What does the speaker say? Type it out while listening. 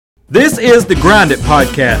This is the Grind It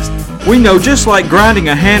Podcast. We know just like grinding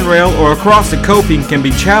a handrail or across a coping can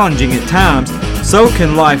be challenging at times, so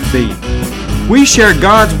can life be. We share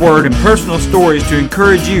God's Word and personal stories to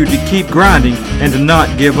encourage you to keep grinding and to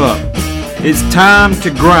not give up. It's time to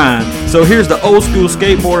grind. So here's the old school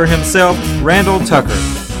skateboarder himself, Randall Tucker.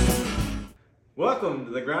 Welcome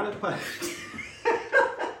to the Grind It Podcast.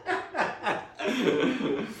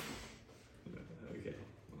 Okay,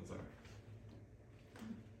 I'm sorry.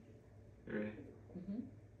 You ready?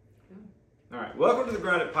 All right, welcome to the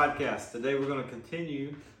Grind It Podcast. Today we're going to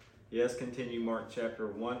continue Mark chapter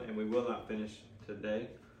 1, and we will not finish today.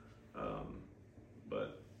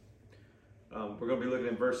 But we're going to be looking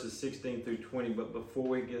at verses 16 through 20. But before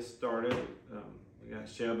we get started, we got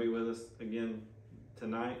Shelby with us again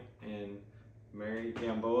tonight, and Mary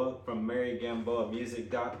Gamboa from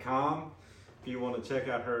MaryGamboaMusic.com. If you want to check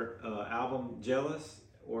out her album, Jealous,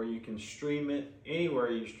 or you can stream it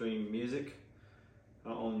anywhere you stream music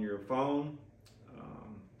on your phone.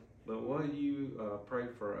 But why don't you pray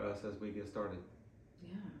for us as we get started?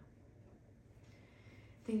 Yeah.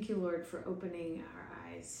 Thank you, Lord, for opening our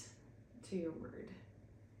eyes to your word.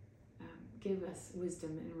 Give us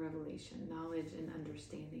wisdom and revelation, knowledge and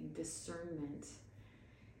understanding, discernment,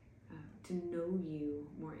 to know you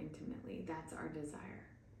more intimately. That's our desire.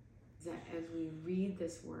 Is that as we read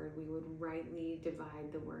this word, we would rightly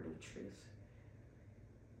divide the word of truth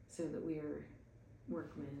so that we are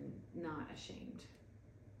workmen, not ashamed.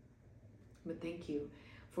 But thank you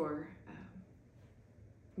for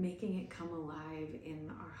making it come alive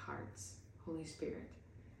in our hearts. Holy Spirit,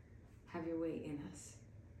 have your way in us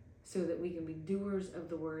so that we can be doers of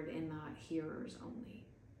the word and not hearers only.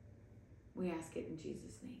 We ask it in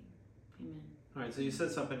Jesus' name. Amen. All right, so you said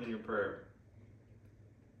something in your prayer.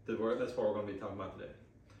 That's what we're going to be talking about today.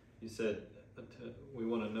 You said we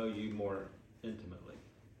want to know you more intimately.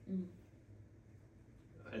 Mm.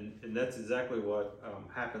 And that's exactly what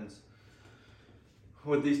happens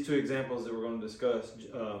with these two examples that we're going to discuss.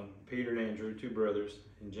 Peter and Andrew, two brothers,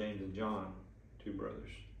 and James and John, two brothers.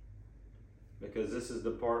 Because this is the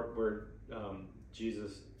part where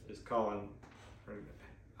Jesus is calling.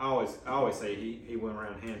 I always say he went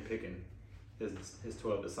around handpicking his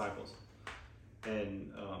 12 disciples,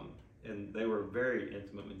 and they were very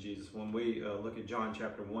intimate with Jesus. When we look at John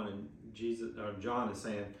chapter 1, and John is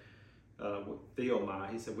saying,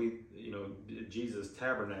 Theomai, he said Jesus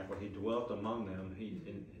tabernacled, he dwelt among them.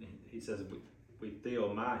 He says we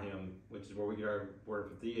Theomai him, which is where we get our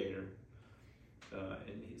word for theater.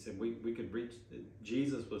 And he said we could reach.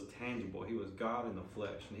 Jesus was tangible. He was God in the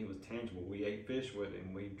flesh, and he was tangible. We ate fish with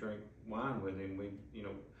him. We drank wine with him.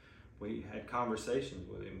 We had conversations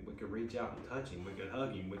with him. We could reach out and touch him. We could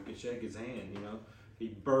hug him. We could shake his hand. He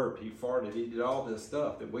burped. He farted. He did all this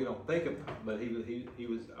stuff that we don't think about. But he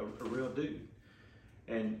was a real dude.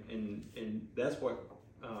 And that's what.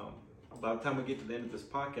 By the time we get to the end of this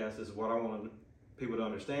podcast, this is what I want people to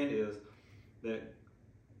understand is that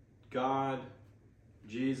God,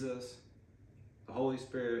 Jesus, the Holy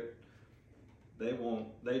Spirit, they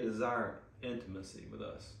desire intimacy with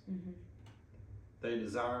us. Mm-hmm. They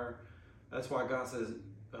desire. That's why God says,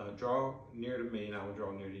 draw near to me and I will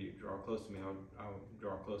draw near to you. Draw close to me, I will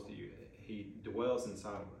draw close to you. He dwells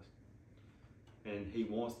inside of us. And he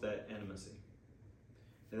wants that intimacy.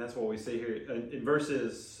 And that's what we see here. In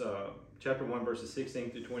chapter 1, verses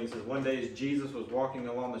 16 through 20, it says, one day as Jesus was walking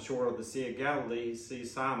along the shore of the Sea of Galilee, he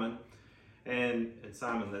sees Simon, and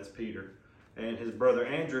Simon, that's Peter, and his brother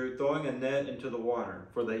Andrew throwing a net into the water,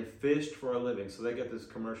 for they fished for a living. So they got this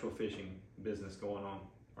commercial fishing business going on,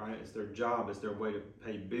 right? It's their job. It's their way to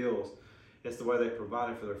pay bills. It's the way they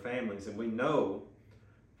provided for their families. And we know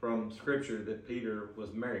from Scripture that Peter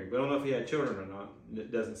was married. We don't know if he had children or not.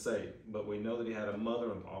 It doesn't say. But we know that he had a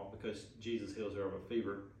mother-in-law because Jesus heals her of a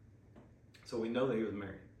fever. So we know that he was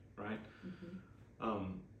married, right?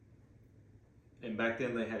 Mm-hmm. And back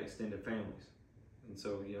then they had extended families. And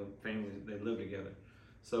so, families, they lived together.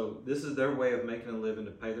 So this is their way of making a living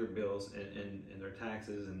to pay their bills and their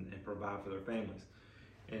taxes and provide for their families.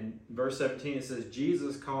 And verse 17, it says,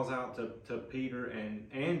 Jesus calls out to Peter and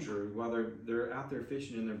Andrew while they're out there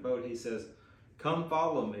fishing in their boat. He says, come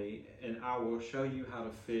follow me and I will show you how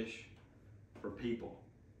to fish for people.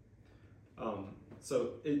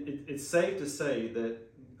 So it's safe to say that,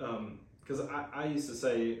 because I used to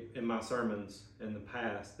say in my sermons in the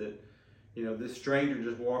past that, this stranger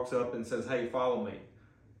just walks up and says, hey, follow me.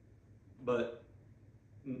 But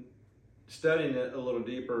studying it a little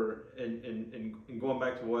deeper and going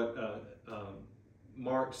back to what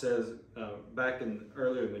Mark says back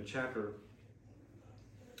earlier in the chapter,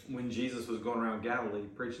 when Jesus was going around Galilee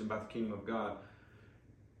preaching about the kingdom of God,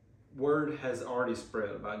 word has already spread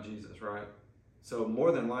about Jesus, right? So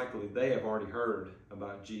more than likely, they have already heard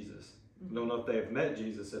about Jesus. I don't know if they have met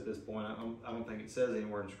Jesus at this point. I don't think it says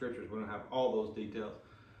anywhere in scriptures. We don't have all those details.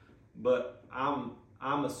 But I'm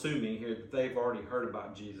assuming here that they've already heard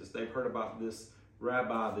about Jesus. They've heard about this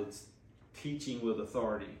rabbi that's teaching with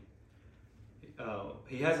authority.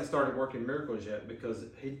 He hasn't started working miracles yet, because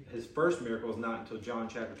his first miracle is not until John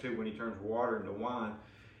chapter 2, when he turns water into wine.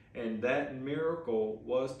 And that miracle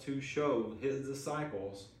was to show his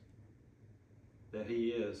disciples that he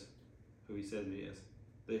is who he says he is,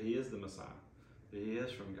 that he is the Messiah, that he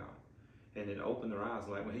is from God. And it opened their eyes.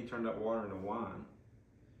 Like when he turned that water into wine,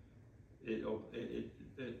 it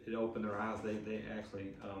opened their eyes. They actually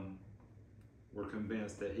were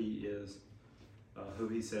convinced that he is who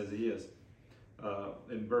he says he is.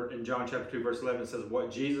 In John chapter 2, verse 11, it says,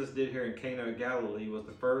 "What Jesus did here in Cana of Galilee was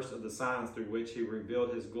the first of the signs through which he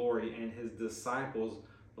revealed his glory, and his disciples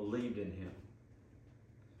believed in him."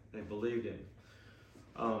 They believed him.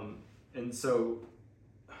 And so,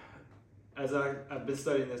 as I've been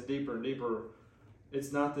studying this deeper and deeper,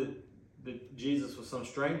 it's not that Jesus was some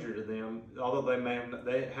stranger to them, although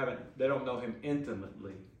they don't know him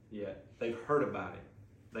intimately yet. They've heard about him.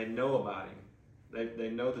 They know about him. They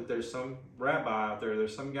know that there's some rabbi out there,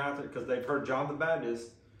 there's some guy out there, because they've heard John the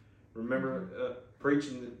Baptist, remember,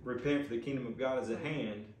 preaching, repent for the kingdom of God is at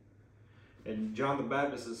hand. And John the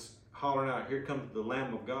Baptist is hollering out, "Here comes the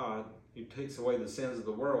Lamb of God, who takes away the sins of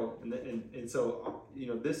the world." And so,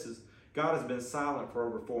 God has been silent for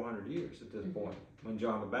over 400 years at this point, when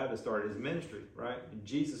John the Baptist started his ministry, right? And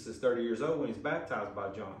Jesus is 30 years old when he's baptized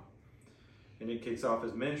by John. And it kicks off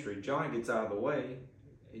his ministry. John gets out of the way,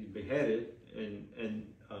 he's beheaded,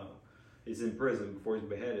 and he's in prison before he's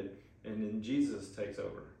beheaded, and then Jesus takes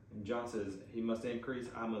over, and John says, "He must increase,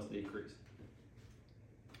 I must decrease."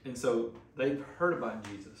 And so they've heard about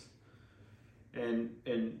Jesus, and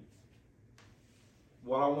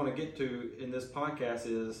what I want to get to in this podcast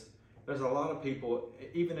is there's a lot of people,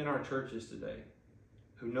 even in our churches today,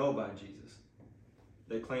 who know about Jesus.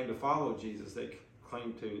 They claim to follow Jesus, they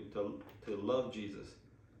claim to love Jesus,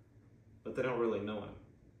 but they don't really know him.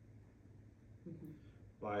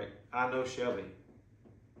 Like, I know Shelby.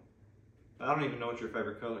 I don't even know what your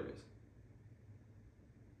favorite color is.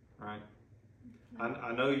 Right?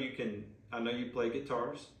 I know you play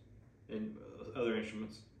guitars and other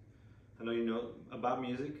instruments. I know you know about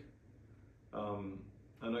music.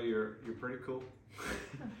 I know you're pretty cool.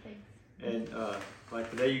 Oh, thanks. And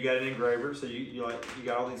like today you got an engraver, so you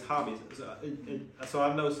got all these hobbies. So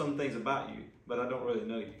I know some things about you, but I don't really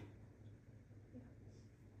know you.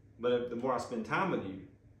 But the more I spend time with you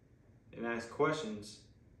and ask questions,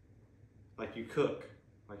 like you cook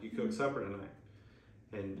supper tonight,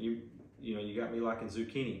 and you got me liking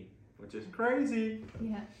zucchini, which is crazy.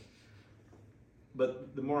 Yeah.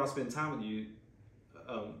 But the more I spend time with you,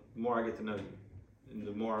 the more I get to know you, and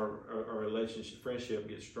the more our relationship, friendship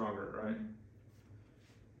gets stronger, right?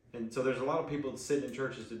 And so there's a lot of people sitting in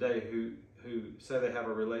churches today who say they have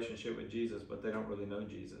a relationship with Jesus, but they don't really know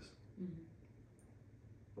Jesus.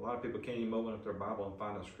 A lot of people can't even open up their Bible and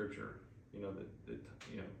find a scripture, that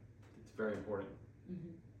it's very important.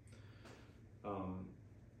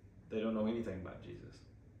 They don't know anything about Jesus.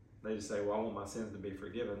 They just say, "Well, I want my sins to be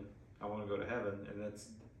forgiven. I want to go to heaven," and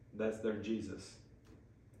that's their Jesus.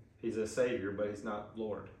 He's a savior, but he's not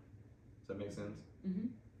Lord. Does that make sense?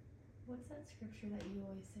 What's that scripture that you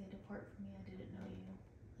always say, "Depart from me, I didn't know you"?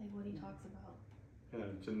 Like what he talks about. Yeah,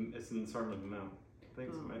 it's in the Sermon on the Mount. I think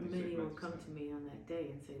it's Matthew 6, Many will Matthew come 7. to me on that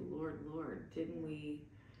day and say, "Lord, Lord, didn't we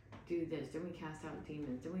do this? Didn't we cast out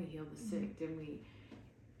demons? Didn't we heal the sick? Didn't we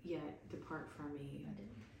yet depart from me? I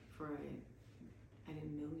didn't. For I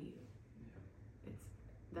didn't know you."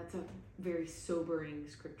 That's a very sobering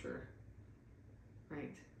scripture,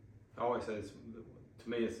 right? I always say to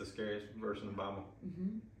me, it's the scariest verse in the Bible.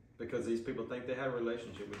 Because these people think they had a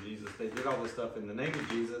relationship with Jesus. They did all this stuff in the name of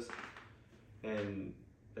Jesus, and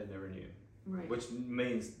they never knew. Right. Which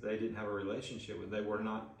means they didn't have a relationship with. They were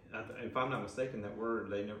not. If I'm not mistaken, that word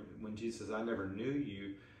when Jesus says, "I never knew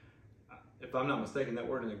you," if I'm not mistaken, that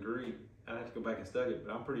word in the Greek, I have to go back and study it,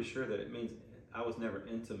 but I'm pretty sure that it means I was never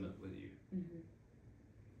intimate with you.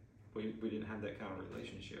 We didn't have that kind of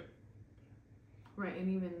relationship. Right, and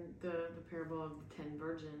even the parable of the 10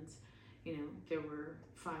 virgins, there were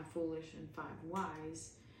 5 foolish and 5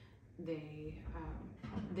 wise. They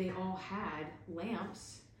all had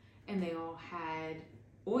lamps, and they all had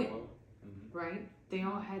oil, right? They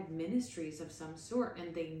all had ministries of some sort,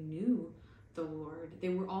 and they knew the Lord. They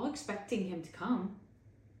were all expecting him to come,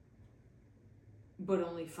 but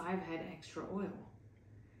only 5 had extra oil.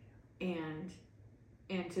 And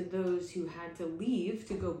And to those who had to leave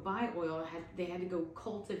to go buy oil, they had to go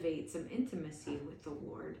cultivate some intimacy with the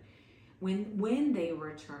Lord. When they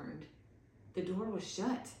returned, the door was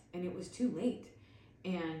shut and it was too late.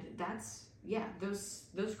 And that's, those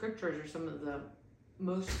scriptures are some of the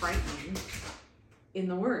most frightening in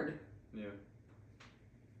the Word.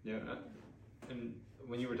 Yeah. And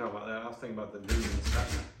when you were talking about that, I was thinking about the demons.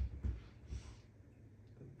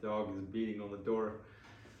 The dog is beating on the door.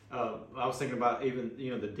 I was thinking about even,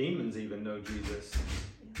 the demons even know Jesus.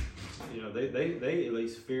 They at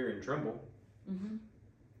least fear and tremble. Mm-hmm.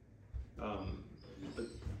 But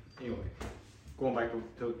anyway, going back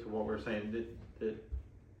to what we're saying, that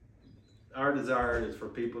our desire is for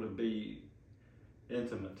people to be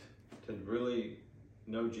intimate, to really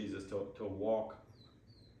know Jesus, to walk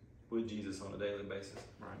with Jesus on a daily basis,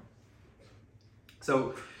 right?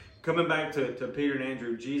 So, coming back to Peter and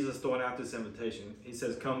Andrew, Jesus throwing out this invitation. He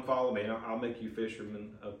says, "Come, follow me, and I'll make you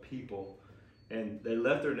fishermen of people." And they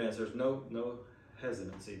left their nets. There's no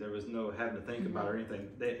hesitancy. There was no having to think about it or anything.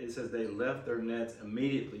 It says they left their nets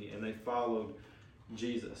immediately and they followed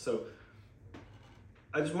Jesus. So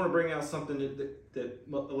I just want to bring out something that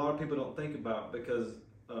a lot of people don't think about, because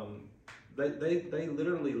they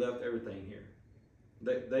literally left everything here.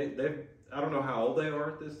 They I don't know how old they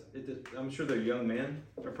are at this. I'm sure they're young men.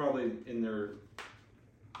 They're probably in their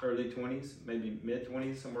early 20s, maybe mid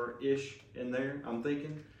 20s, somewhere ish in there, I'm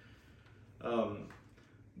thinking.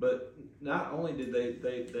 But not only did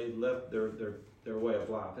they left their way of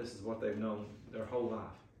life. This is what they've known their whole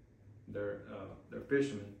life. They're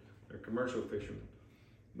fishermen. They're commercial fishermen.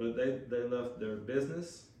 But they left their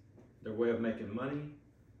business, their way of making money.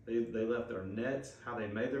 They left their nets, how they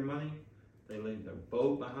made their money. They leave their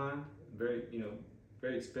boat behind, very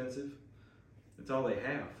expensive. It's all they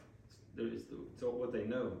have. It's all what they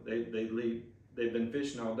know. They've been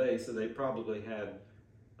fishing all day, so they probably had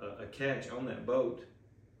a catch on that boat,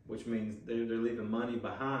 which means they're leaving money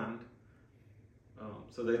behind.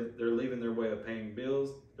 So they're leaving their way of paying bills.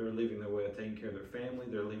 They're leaving their way of taking care of their family.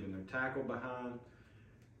 They're leaving their tackle behind.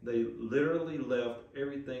 They literally left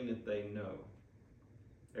everything that they know,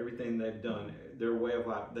 everything they've done, their way of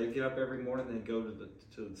life. They get up every morning, they go to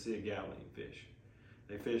the Sea of Galilee and fish.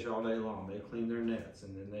 They fish all day long. They clean their nets,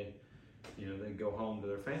 and then they go home to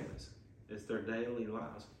their families. It's their daily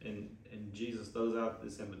lives. And Jesus throws out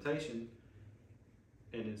this invitation,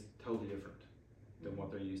 and it's totally different than what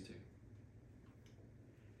they're used to.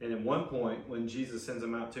 And at one point, when Jesus sends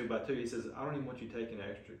them out 2 by 2, he says, "I don't even want you taking an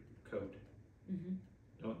extra coat. Mm-hmm.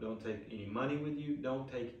 Don't take any money with you. Don't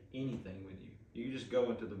take anything with you. You just go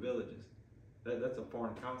into the villages." That's a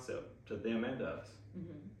foreign concept to them and to us.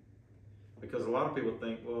 Mm-hmm. Because a lot of people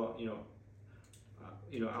think, well,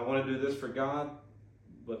 I want to do this for God,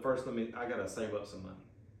 but first I got to save up some money,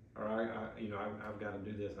 or I've got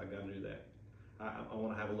to do this, I've got to do that. I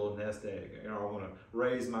want to have a little nest egg, or I want to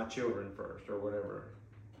raise my children first, or whatever.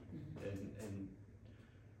 Mm-hmm. And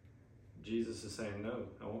Jesus is saying,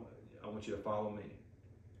 no, I want you to follow me.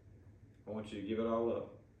 I want you to give it all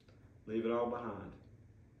up, leave it all behind,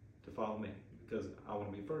 to follow me, because I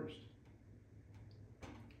want to be first.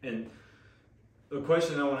 And the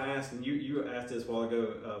question I want to ask, and you asked this a while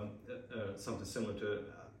ago, something similar to it.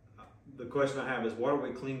 The question I have is, what are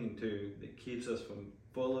we clinging to that keeps us from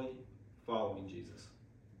fully following Jesus?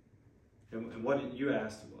 And what did you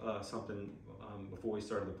ask something before we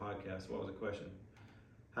started the podcast? What was the question?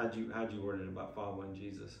 How'd you word it about following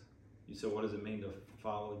Jesus? You said, what does it mean to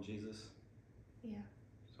follow Jesus? Yeah.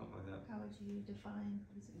 Something like that. How would you define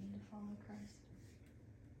what does it mean to follow Christ?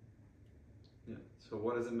 Yeah. So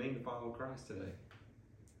what does it mean to follow Christ today?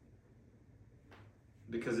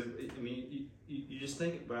 Because you just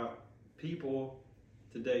think about people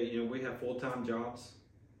today. We have full-time jobs.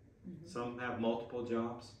 Mm-hmm. Some have multiple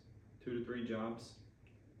jobs, 2 to 3 jobs.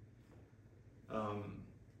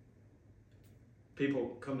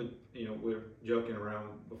 People come to, we're joking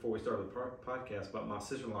around before we started the podcast, but my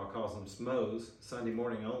sister-in-law calls them SMOs, Sunday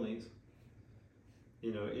morning onlys.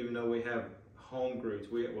 Even though we have home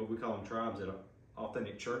groups, we call them tribes at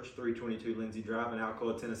Authentic Church, 322 Lindsay Drive in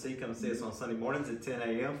Alcoa, Tennessee. Come see us on Sunday mornings at 10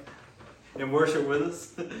 a.m. and worship with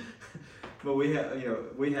us. But we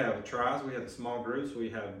have tribes, we have the small groups,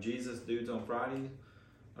 we have Jesus Dudes on Fridays,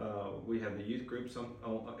 we have the youth groups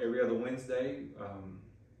on every other Wednesday.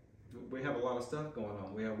 We have a lot of stuff going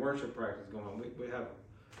on. We have worship practice going on. We have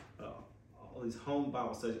all these home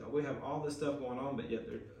Bible studies. We have all this stuff going on, but yet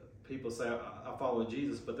people say, I follow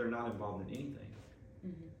Jesus, but they're not involved in anything.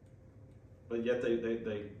 Mm-hmm. But yet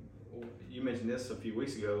they you mentioned this a few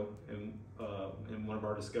weeks ago in one of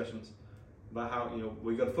our discussions about how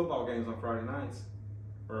we go to football games on Friday nights,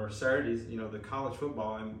 or Saturdays, the college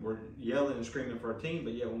football, and we're yelling and screaming for our team,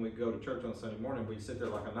 but yet when we go to church on Sunday morning, we sit there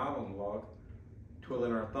like a knot on the log,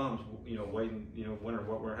 twiddling our thumbs, waiting, wondering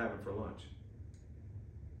what we're having for lunch.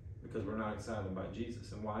 Because we're not excited about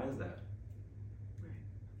Jesus. And why is that? Right.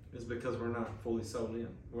 It's because we're not fully sold in,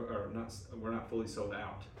 we're not fully sold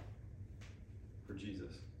out for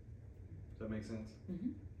Jesus. Does that make sense?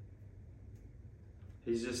 Mm-hmm.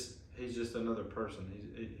 He's just another person.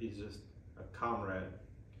 He's just a comrade.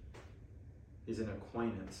 He's an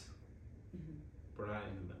acquaintance. Mm-hmm. We're not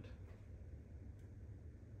intimate.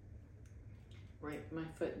 Right. My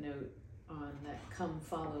footnote on that "come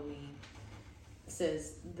follow me"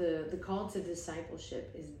 says the call to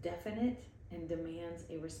discipleship is definite and demands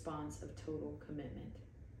a response of total commitment.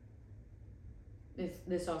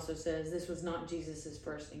 This also says this was not Jesus's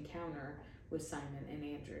first encounter with Simon and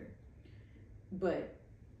Andrew, but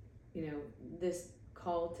this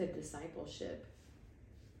call to discipleship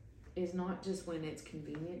is not just when it's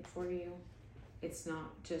convenient for you. It's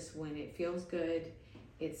not just when it feels good.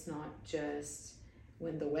 It's not just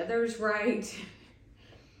when the weather's right.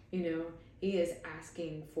 He is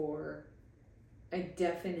asking for a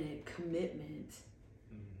definite commitment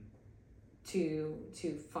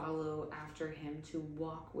to follow after him, to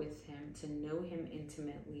walk with him, to know him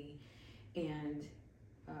intimately, and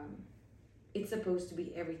it's supposed to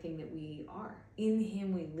be everything that we are. In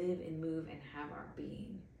him we live and move and have our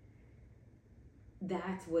being.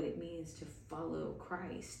 That's what it means to follow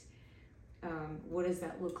Christ. What does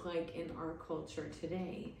that look like in our culture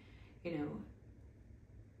today?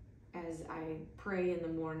 As I pray in the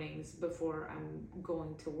mornings before I'm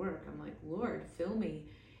going to work, I'm like, Lord, fill me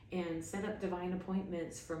and set up divine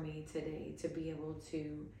appointments for me today to be able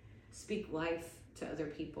to speak life to other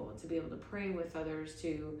people, to be able to pray with others,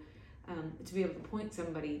 to be able to point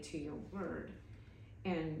somebody to your word.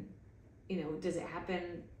 And, does it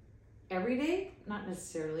happen every day? Not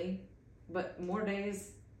necessarily, but more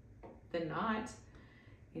days than not,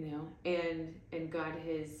 and God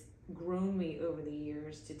has grown me over the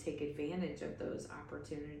years to take advantage of those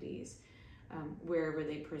opportunities wherever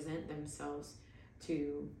they present themselves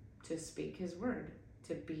to speak his word,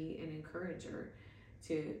 to be an encourager,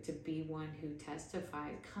 to be one who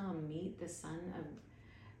testifies, come meet the Son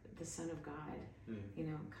of God.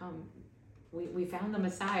 Come, we found the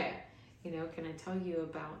Messiah. Can I tell you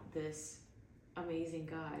about this amazing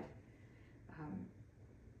God?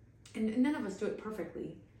 And none of us do it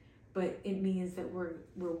perfectly, but it means that we're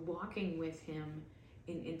walking with him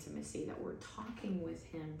in intimacy, that we're talking with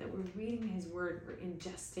him, that we're reading his word, we're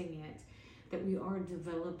ingesting it, that we are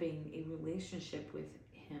developing a relationship with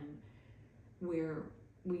him where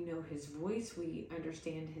we know his voice, we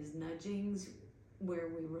understand his nudgings, where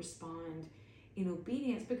we respond in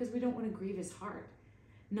obedience because we don't want to grieve his heart.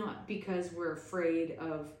 Not because we're afraid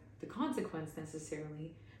of the consequence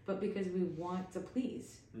necessarily, but because we want to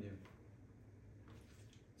please. Yeah.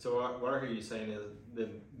 So what I hear you saying is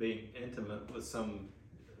that being intimate with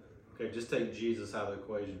just take Jesus out of the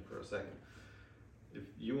equation for a second. If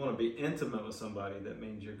you want to be intimate with somebody, that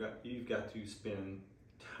means you've got to spend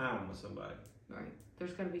time with somebody. Right.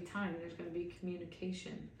 There's got to be time. There's got to be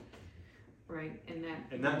communication. Right. And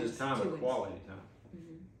not just time, but quality time.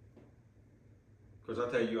 Because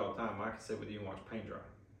I tell you all the time, I can sit with you and watch paint dry.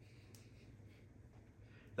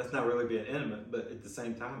 That's not really being intimate, but at the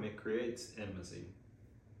same time, it creates intimacy.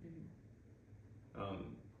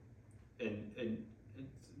 And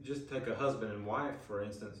just take a husband and wife, for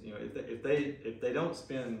instance. If they don't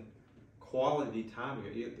spend quality time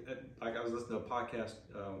together, like I was listening to a podcast.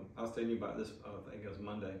 I was telling you about this. I think it was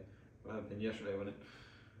Monday. It might have been yesterday when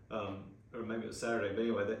or maybe it was Saturday. But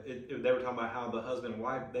anyway, they were talking about how the husband and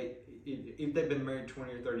wife, if they've been married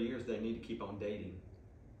 20 or 30 years, they need to keep on dating,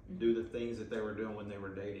 do the things that they were doing when they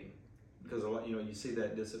were dating, because a lot, you see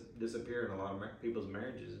that disappear in a lot of people's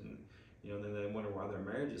marriages, and then they wonder why their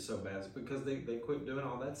marriage is so bad. It's because they quit doing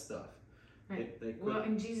all that stuff. Right. They quit. Well,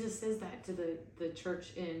 and Jesus says that to the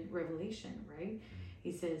church in Revelation, right?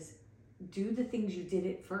 He says, "Do the things you did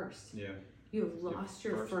at first. Yeah. You have lost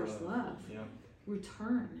your first love. Yeah.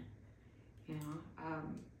 Return."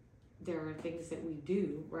 There are things that we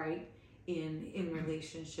do, right, in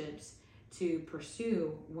relationships to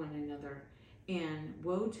pursue one another, and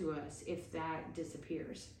woe to us if that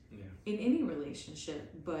disappears. Yeah. In any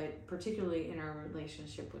relationship, but particularly in our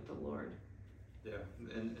relationship with the Lord. Yeah,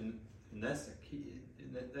 and that's the key.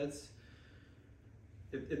 That's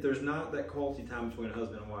if there's not that quality time between a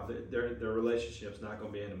husband and wife, their relationship's not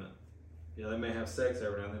going to be intimate. They may have sex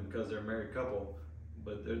every now and then because they're a married couple,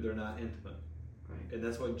 but they're not intimate. Right. And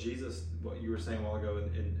that's what you were saying a while ago,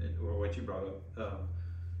 or what you brought up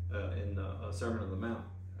in Sermon on the Mount.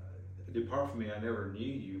 depart from me, I never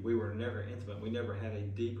knew you. We were never intimate. We never had a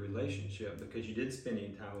deep relationship because you didn't spend any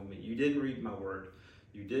time with me. You didn't read my word.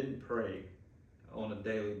 You didn't pray on a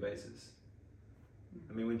daily basis.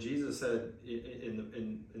 I mean, when Jesus said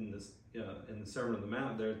in the Sermon on the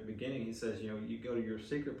Mount there at the beginning, he says, you go to your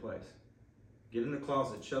secret place, get in the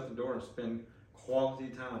closet, shut the door, and spend quality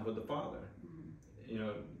time with the Father.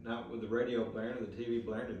 Not with the radio blaring or the TV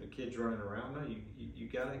blaring or the kids running around. No, you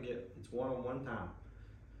gotta it's one-on-one time.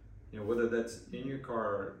 Whether that's in your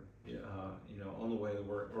car, on the way to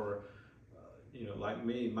work, or like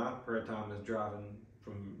me, my prayer time is driving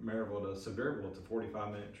from Maryville to Sevierville. It's a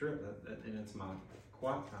 45-minute trip, and it's my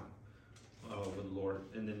quiet time with the Lord.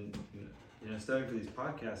 And then, studying for these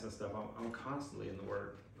podcasts and stuff, I'm constantly in the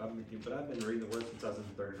Word. But I've been reading the Word since I was in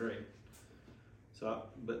third grade. So,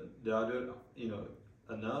 but did I do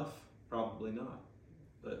it, enough? Probably not.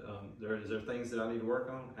 But is there things that I need to work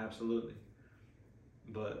on? Absolutely.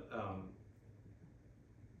 But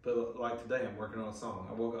like today, I'm working on a song.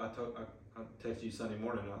 I texted you Sunday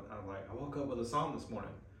morning. I woke up with a song this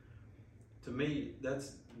morning. To me,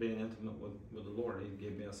 that's being intimate with the Lord. He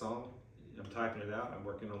gave me a song. I'm typing it out. I'm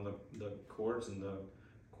working on the chords and the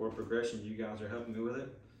chord progression. You guys are helping me with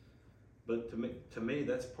it. But to me,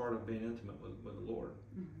 that's part of being intimate with the Lord.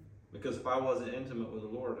 Mm-hmm. Because if I wasn't intimate with the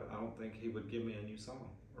Lord, I don't think He would give me a new song,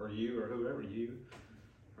 or you, or whoever, you,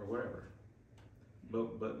 or whatever.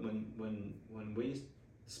 But when we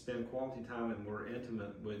spend quality time and we're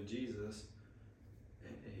intimate with Jesus,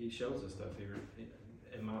 He shows us stuff.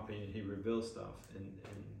 In my opinion, He reveals stuff and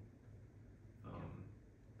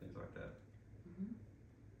things like that. Mm-hmm.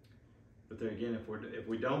 But there again, if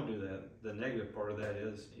we don't do that, the negative part of that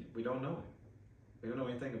is we don't know Him. We don't know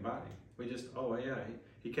anything about Him. We just,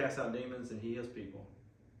 He casts out demons and He heals people,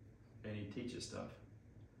 and He teaches stuff.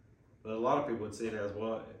 But a lot of people would see it as,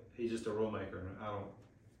 well, He's just a rule maker, and I don't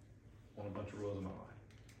want a bunch of rules in my life.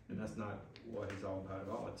 And that's not what He's all about at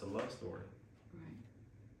all. It's a love story.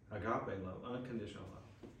 Right. Agape love, unconditional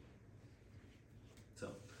love. So,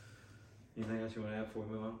 anything else you want to add before we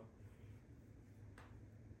move on?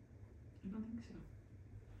 I don't think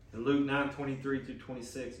so. In Luke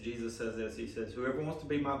 9:23-26, Jesus says this. He says, whoever wants to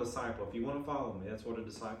be my disciple, if you want to follow me, that's what a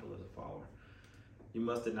disciple is, a follower. You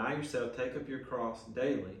must deny yourself, take up your cross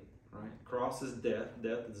daily. Right? Cross is death.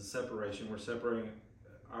 Death is a separation. We're separating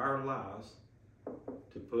our lives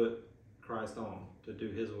to put Christ on, to do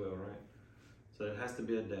His will, right? So it has to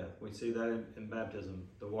be a death. We see that in baptism.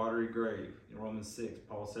 The watery grave. In Romans 6,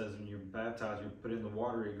 Paul says when you're baptized, you're put in the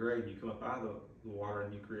watery grave. You come up out of the water, a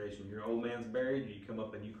new creation. Your old man's buried, you come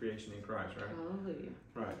up a new creation in Christ, right? Hallelujah.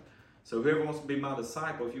 Right. So whoever wants to be my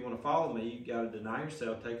disciple, if you want to follow me, you got to deny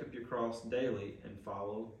yourself, take up your cross daily, and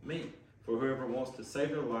follow me. For whoever wants to save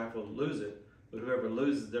their life will lose it, but whoever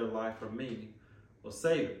loses their life for me will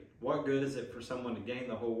save it. What good is it for someone to gain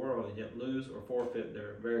the whole world and yet lose or forfeit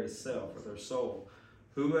their very self or their soul?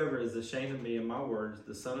 Whoever is ashamed of me and my words,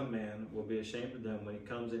 the Son of Man will be ashamed of them when He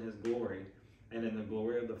comes in His glory and in the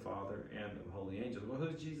glory of the Father and of holy angels. Well,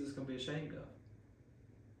 who's Jesus going to be ashamed of?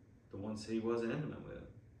 The ones He wasn't intimate with.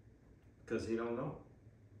 Because He don't know.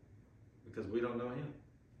 Because we don't know Him.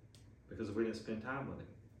 Because we didn't spend time with Him.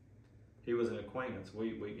 He was an acquaintance.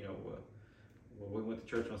 We went to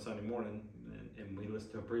church on Sunday morning and we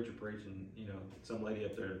listened to a preacher preach, and some lady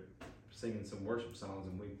up there singing some worship songs,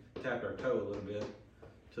 and we tapped our toe a little bit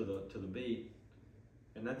to the beat,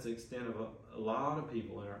 and that's the extent of a lot of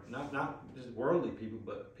people in our not just worldly people,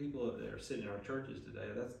 but people that are sitting in our churches today.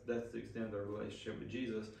 That's the extent of their relationship with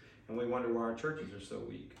Jesus, and we wonder why our churches are so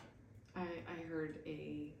weak. I heard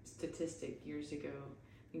a statistic years ago.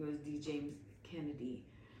 I think it was D. James Kennedy.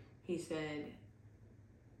 He said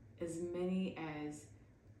as many as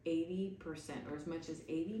 80% or as much as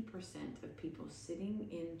 80% of people sitting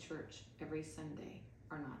in church every Sunday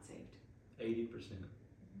are not saved. 80%.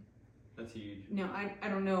 That's huge. Now, I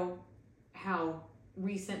don't know how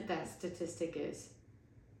recent that statistic is,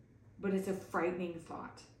 but it's a frightening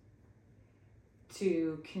thought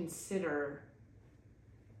to consider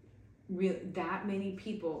that many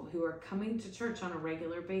people who are coming to church on a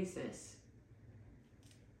regular basis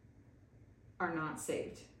are not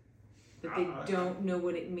saved. That they don't know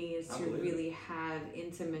what it means to really have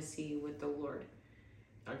intimacy with the Lord.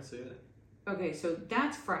 I can see that. Okay, so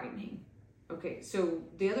that's frightening. Okay, so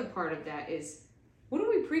the other part of that is, what are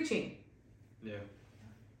we preaching? Yeah.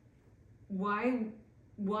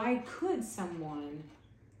 Why could someone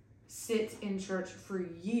sit in church for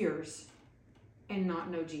years and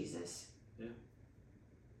not know Jesus? Yeah.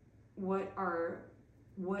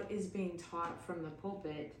 What is being taught from the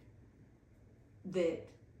pulpit that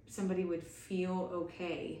somebody would feel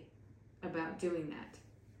okay about doing that?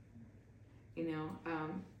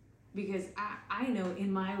 because I know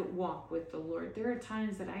in my walk with the Lord, there are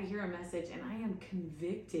times that I hear a message and I am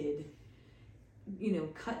convicted,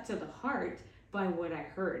 cut to the heart by what I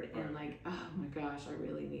heard. Right. And like, oh my gosh, I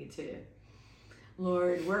really need to,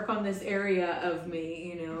 Lord, work on this area of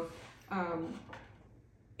me,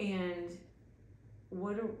 and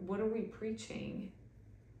what are we preaching?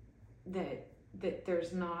 That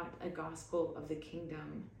there's not a gospel of the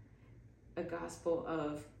kingdom, a gospel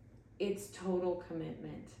of its total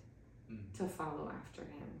commitment to follow after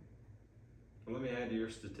him. Well, let me add to your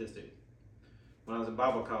statistic. When I was in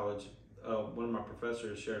Bible college, one of my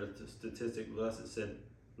professors shared a statistic with us that said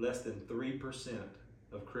less than 3%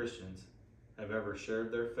 of Christians have ever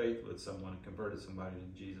shared their faith with someone and converted somebody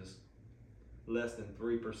to Jesus. Less than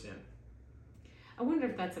 3%. I wonder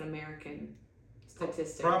if that's an American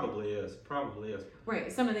statistic. Probably is.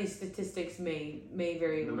 Right. Some of these statistics may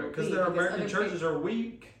very well be. Because their American churches are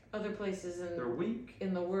weak. Other places they're weak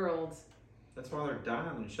in the world. That's why they're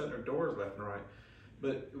dying and shutting their doors left and right.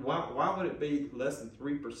 But why would it be less than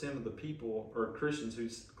 3% of the people or Christians who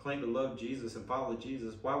claim to love Jesus and follow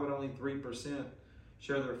Jesus? Why would only 3%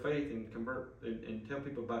 share their faith and convert and tell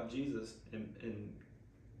people about Jesus and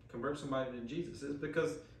convert somebody to Jesus? It's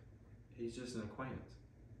because he's just an acquaintance.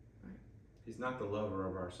 Right. He's not the lover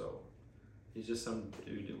of our soul. He's just some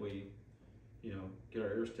dude that we, get our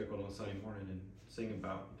ears tickled on Sunday morning and sing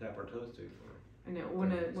about and tap our toes to. I know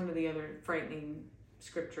one of the other frightening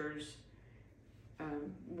scriptures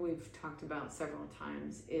we've talked about several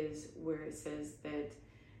times is where it says that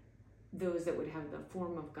those that would have the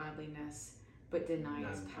form of godliness but deny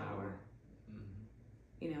its power.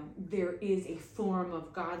 Mm-hmm. There is a form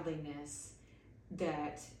of godliness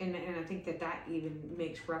that, and I think that even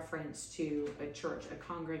makes reference to a church, a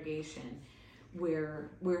congregation, where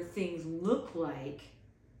things look like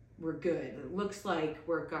we're good. It looks like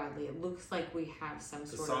we're godly. It looks like we have some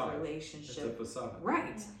sort of relationship. It's a facade.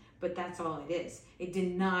 Right. Yeah. But that's all it is. It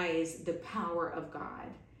denies the power of God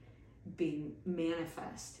being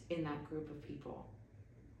manifest in that group of people.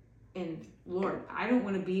 And Lord, I don't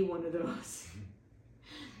want to be one of those.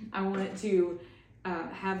 I want it to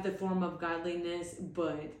have the form of godliness,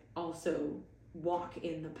 but also walk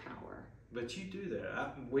in the power. But you do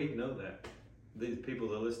that. We know that. These people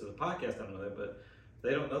that listen to the podcast don't know that, but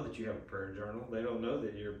they don't know that you have a prayer journal. They don't know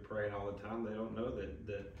that you're praying all the time. They don't know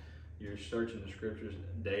that you're searching the scriptures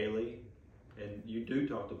daily, and you do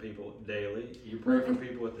talk to people daily. You pray for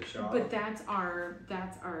people at the shop. But that's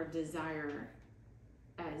our desire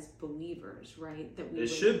as believers, right?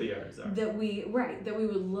 Should be our desire. That we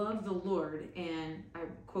would love the Lord, and I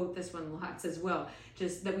quote this one lots as well.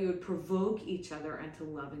 Just that we would provoke each other unto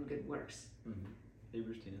love and good works. Mm-hmm.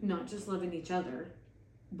 Hebrews 10. Not just loving each other,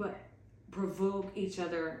 but provoke each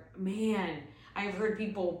other. Man, I've heard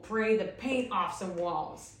people pray the paint off some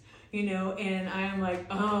walls, and I'm like,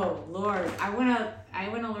 oh Lord, I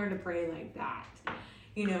wanna learn to pray like that,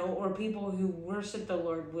 or people who worship the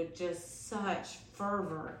Lord with just such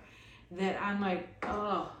fervor that I'm like,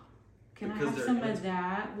 oh, can I have some of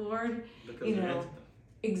that, Lord? Because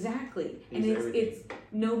exactly. He's and it's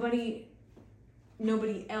nobody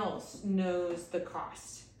else knows the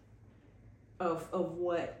cost of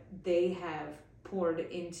what they have poured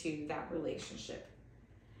into that relationship.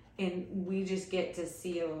 And we just get to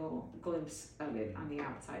see a little glimpse of it on the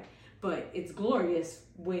outside. But it's glorious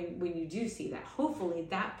when you do see that. Hopefully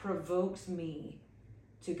that provokes me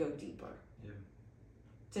to go deeper. Yeah.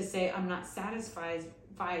 To say I'm not satisfied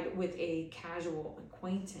with a casual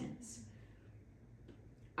acquaintance.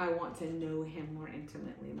 I want to know him more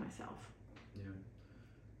intimately myself.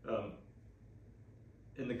 Yeah.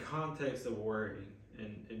 In the context of worrying,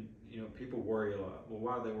 and people worry a lot. Well,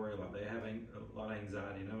 why do they worry a lot? They have a lot of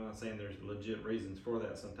anxiety. And I'm not saying there's legit reasons for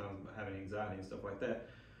that sometimes, having anxiety and stuff like that.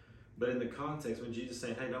 But in the context, when Jesus is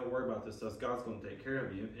saying, hey, don't worry about this stuff, God's going to take care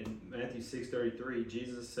of you. In Matthew 6:33,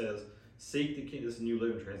 Jesus says, seek the kingdom, this is New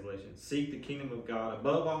Living Translation, seek the kingdom of God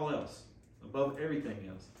above all else, above everything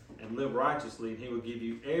else, and live righteously, and he will give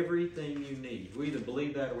you everything you need. We either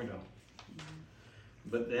believe that or we don't.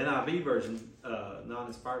 But the NIV version,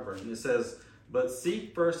 non-inspired version, it says, but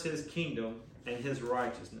seek first his kingdom and his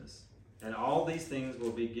righteousness, and all these things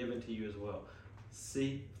will be given to you as well.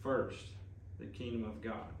 Seek first the kingdom of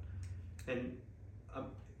God. And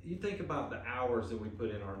you think about the hours that we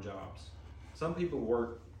put in our jobs. Some people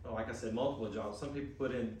work, like I said, multiple jobs. Some people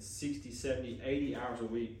put in 60, 70, 80 hours a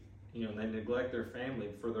week, and they neglect their family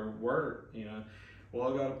for their work,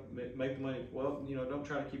 Well, I got to make the money. Well, don't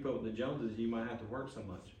try to keep up with the Joneses. You might have to work so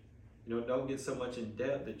much. Don't get so much in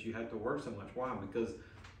debt that you have to work so much. Why? Because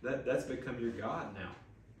that's become your God now.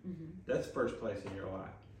 Mm-hmm. That's first place in your life.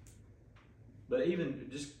 But even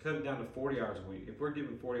just cut it down to 40 hours a week. If we're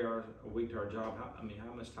giving 40 hours a week to our job,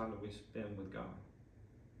 how much time do we spend with God?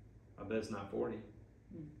 I bet it's not 40.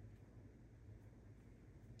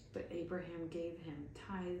 But Abraham gave him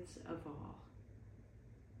tithes of all,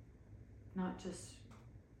 not just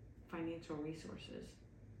financial resources.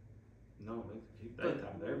 No, they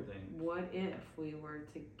tithe everything. What if we were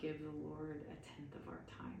to give the Lord a tenth of our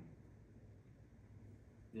time?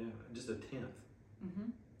 Yeah, just a tenth.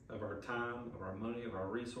 Mm-hmm. Of our time, of our money, of our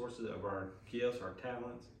resources, of our gifts, our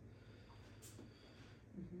talents.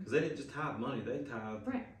 Because they didn't just tithe money, they tithe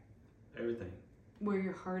everything. Where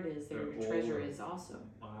your heart is, there your treasure is also.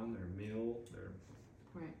 Wine, their meal, their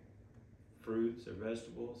right. fruits, their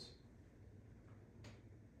vegetables.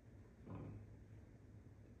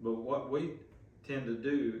 But what we tend to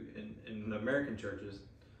do in the American churches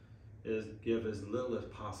is give as little as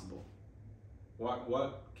possible.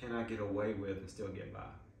 What can I get away with and still get by?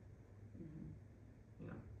 You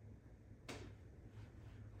know.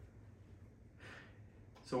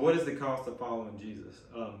 So what is the cost of following Jesus?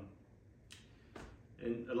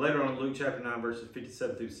 And later on in Luke chapter 9, verses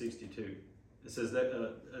 57 through 62, it says that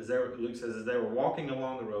Luke says, as they were walking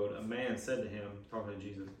along the road, a man said to him, talking to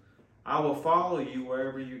Jesus, I will follow you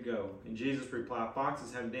wherever you go. And Jesus replied,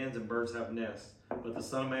 foxes have dens and birds have nests, but the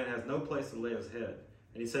Son of Man has no place to lay his head.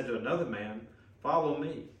 And he said to another man, follow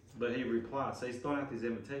me. But he replied, so he's throwing out these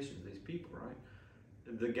invitations, these people, right?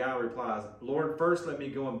 The guy replies, Lord, first let me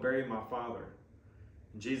go and bury my father.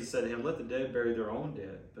 And Jesus said to him, let the dead bury their own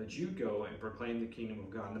dead, but you go and proclaim the kingdom of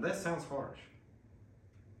God. Now that sounds harsh.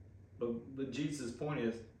 But Jesus' point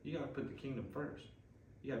is, you got to put the kingdom first.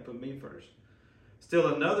 You got to put me first.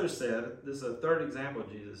 Still another said, this is a third example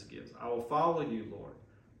Jesus gives, I will follow you, Lord,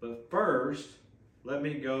 but first let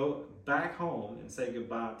me go back home and say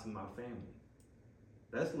goodbye to my family.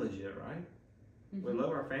 That's legit, right? Mm-hmm. We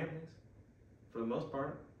love our families. For the most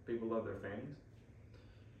part, people love their families.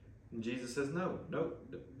 And Jesus says, no,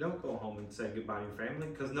 don't go home and say goodbye to your family,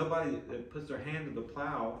 because nobody that puts their hand to the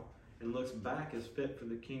plow and looks back is fit for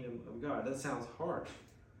the kingdom of God. That sounds harsh.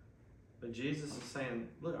 But Jesus is saying,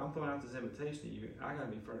 look, I'm throwing out this invitation to you. I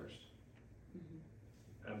got to be first.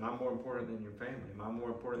 Mm-hmm. Am I more important than your family? Am I more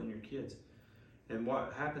important than your kids? And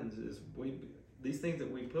what happens is these things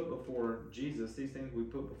that we put before Jesus, these things we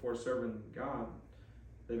put before serving God,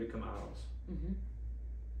 they become idols. Mm-hmm.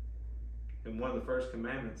 And one of the first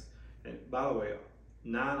commandments, and by the way,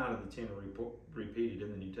 9 out of the 10 are repeated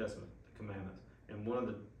in the New Testament, the commandments. And one of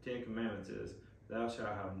the 10 commandments is, thou shalt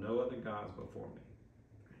have no other gods before me.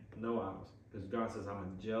 No idols. Because God says, I'm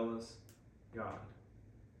a jealous God.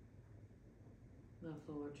 Love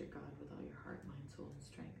the Lord your God with all your heart, mind, soul, and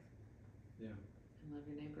strength. Yeah. And love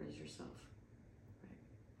your neighbor as yourself. Right.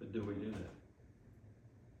 But do we do that?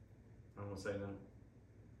 I'm going to say no.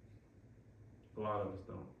 A lot of us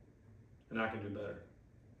don't. And I can do better.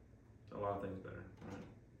 A lot of things better. All right.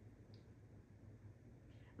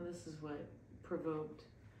 Well, this is what provoked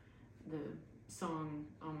the song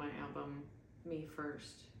on my album, Me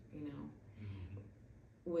First,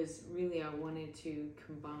 was really I wanted to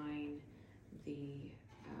combine the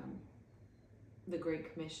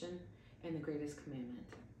Great Commission and the greatest commandment.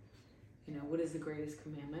 What is the greatest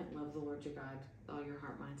commandment? Love the Lord your God with all your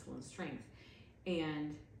heart, mind, soul, and strength.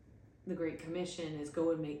 And the Great Commission is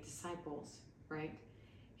go and make disciples, right?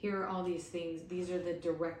 Here are all these things. These are the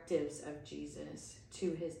directives of Jesus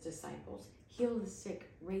to his disciples. Heal the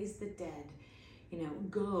sick, raise the dead,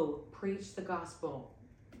 go preach the gospel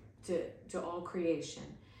to all creation,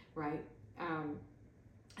 right?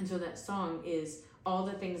 And so that song is all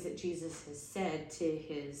the things that Jesus has said to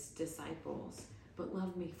his disciples, but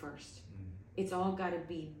love me first. Mm-hmm. It's all got to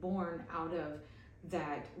be born out of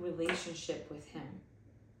that relationship with him.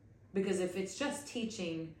 Because if it's just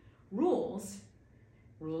teaching rules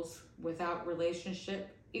without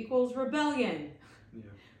relationship equals rebellion. Yeah.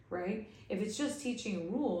 Right? If it's just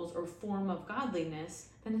teaching rules or form of godliness,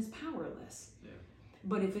 then it's powerless. Yeah.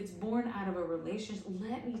 But if it's born out of a relationship,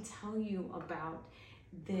 let me tell you about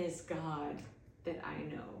this God that I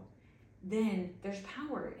know, then there's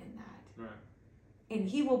power in that. Right. And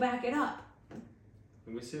he will back it up.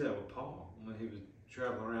 And we see that with Paul when he was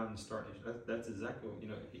traveling around and starting. That's exactly what,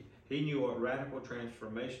 he knew what radical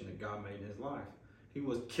transformation that God made in his life. He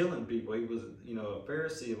was killing people. He was, a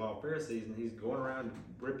Pharisee of all Pharisees, and he's going around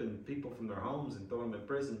ripping people from their homes and throwing them in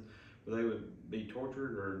prison where they would be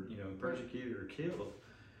tortured or, persecuted or killed.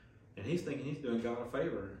 And he's thinking he's doing God a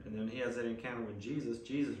favor. And then he has that encounter with Jesus.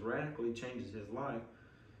 Jesus radically changes his life.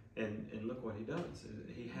 And look what he does.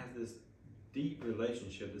 He has this deep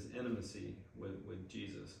relationship, this intimacy with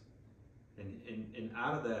Jesus. And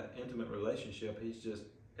out of that intimate relationship, he's just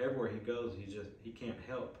everywhere he goes, he can't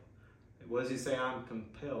help. What does he say? I'm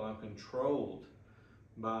compelled. I'm controlled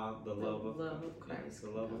by the love of Christ. The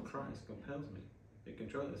love of Christ compels me. It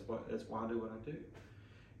controls me. That's why I do what I do.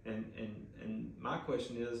 And my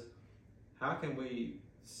question is, how can we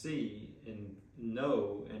see and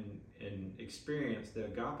know and experience the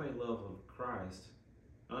agape love of Christ,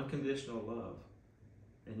 unconditional love,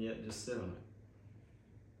 and yet just sit on it?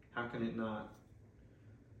 How can it not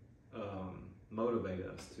motivate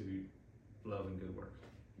us to love and good works,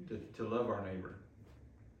 to love our neighbor?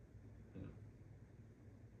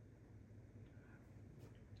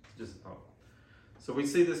 It's just a thought. So we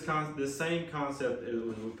see this same concept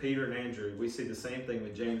with Peter and Andrew. We see the same thing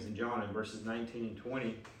with James and John in verses 19 and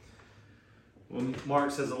 20. When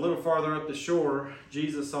Mark says, a little farther up the shore,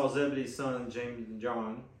 Jesus saw Zebedee's sons, James and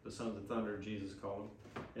John, the sons of thunder, Jesus called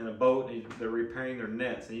them, in a boat, and they're repairing their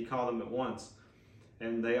nets, and he called them at once.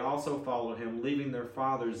 And they also followed him, leaving their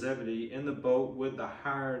father Zebedee in the boat with the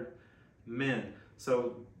hired men.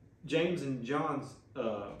 So James and John's,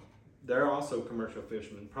 they're also commercial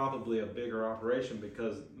fishermen, probably a bigger operation,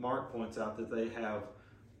 because Mark points out that they have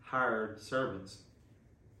hired servants.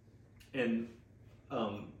 And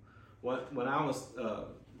when I was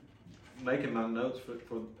making my notes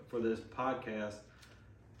for this podcast,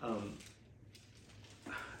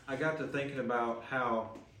 I got to thinking about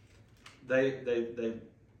how they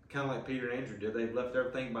kind of like Peter and Andrew did. They've left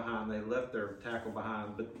everything behind. They left their tackle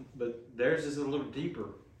behind. But theirs is a little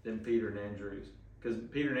deeper than Peter and Andrew's. Because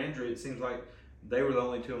Peter and Andrew, it seems like they were the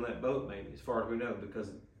only two on that boat, maybe, as far as we know,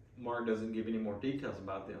 because Mark doesn't give any more details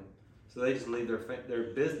about them. So they just leave their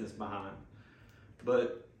business behind.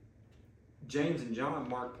 But James and John,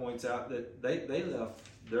 Mark points out that they left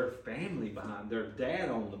their family behind, their dad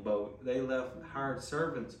on the boat. They left hired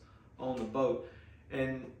servants on the boat.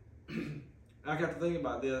 And I got to think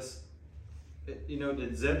about this.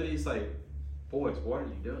 Did Zebedee say, boys, what are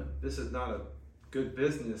you doing? This is not a good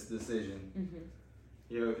business decision. Mm-hmm.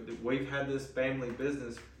 We've had this family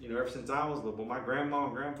business, ever since I was little. My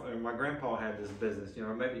grandma and my grandpa had this business,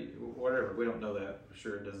 or maybe whatever. We don't know that for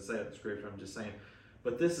sure. It doesn't say it in the scripture. I'm just saying.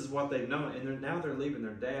 But this is what they've known, and now they're leaving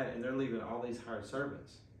their dad, and they're leaving all these hired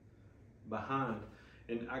servants behind.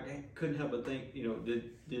 And I couldn't help but think,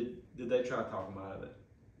 did they try to talk them out of it?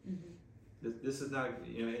 Mm-hmm. This is not,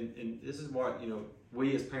 and this is what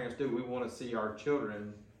we as parents do. We want to see our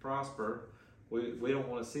children prosper. We don't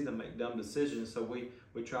want to see them make dumb decisions, so we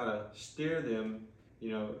try to steer them,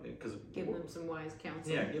 because give them some wise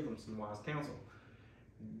counsel. Yeah, give them some wise counsel.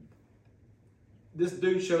 This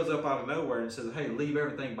dude shows up out of nowhere and says, hey, leave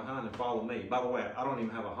everything behind and follow me. By the way, I don't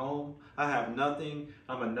even have a home. I have nothing.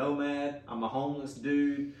 I'm a nomad. I'm a homeless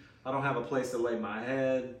dude. I don't have a place to lay my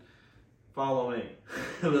head. Follow me.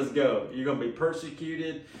 Let's go. You're going to be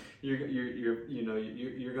persecuted. You're going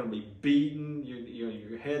to be beaten.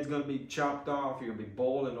 Your head's going to be chopped off. You're going to be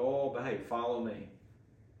boiled in oil. But hey, follow me.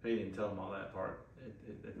 He didn't tell them all that part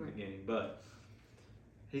at the beginning. But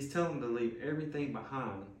he's telling them to leave everything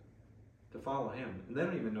behind to follow him, and they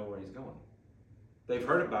don't even know where he's going. They've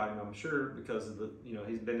heard about him, I'm sure, because of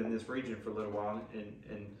he's been in this region for a little while,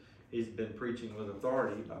 and he's been preaching with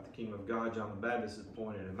authority about the kingdom of God. John the Baptist has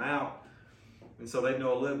pointed him out, and so they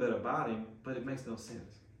know a little bit about him, but it makes no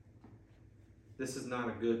sense. This is not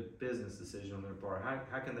a good business decision on their part.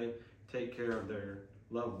 How can they take care of their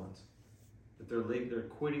loved ones if they're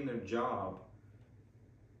quitting their job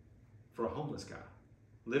for a homeless guy,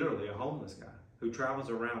 literally a homeless guy who travels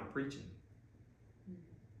around preaching?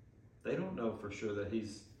 They don't know for sure that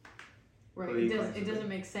he's right. It doesn't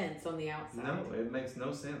make sense on the outside. No, it makes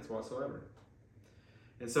no sense whatsoever.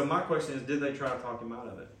 And so my question is, did they try to talk him out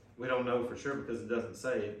of it? We don't know for sure because it doesn't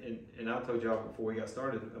say. And I told y'all before we got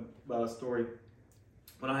started about a story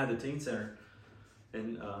when I had the teen center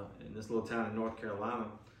in this little town in North Carolina.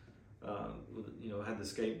 Had the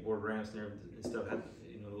skateboard ramps and everything and stuff. Had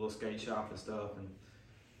the little skate shop and stuff, and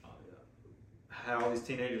how all these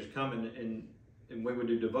teenagers come and we would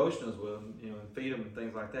do devotionals with them, and feed them and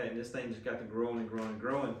things like that. And this thing just got to growing and growing and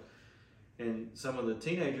growing. And some of the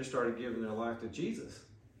teenagers started giving their life to Jesus.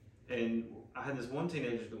 And I had this one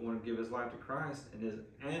teenager that wanted to give his life to Christ, and his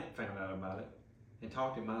aunt found out about it and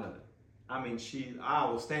talked him out of it. I mean, I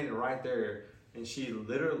was standing right there, and she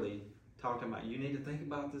literally talked about, you need to think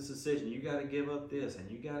about this decision. You got to give up this,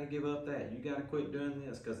 and you got to give up that. You got to quit doing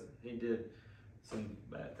this, because he did some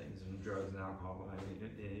bad things, some drugs and alcohol.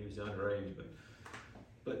 He was underage,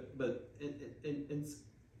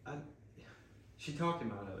 she talked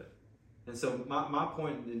him out of it. And so my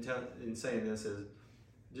point in saying this is,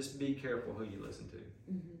 just be careful who you listen to.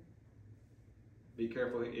 Mm-hmm. Be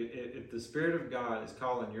careful. If the Spirit of God is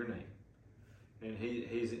calling your name, And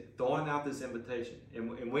he's throwing out this invitation.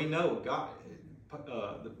 And we know God,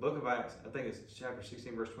 the book of Acts, I think it's chapter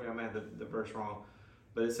 16, verse 20. I may have the verse wrong.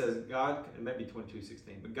 But it says God, it may be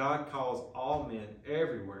 22:16, but God calls all men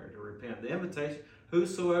everywhere to repent. The invitation,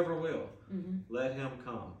 whosoever will, let him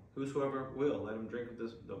come. Whosoever will, let him drink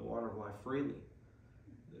of the water of life freely.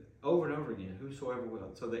 Over and over again, whosoever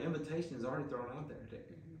will. So the invitation is already thrown out there.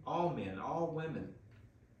 All men, all women,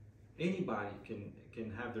 anybody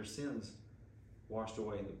can have their sins washed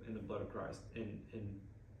away in the blood of Christ and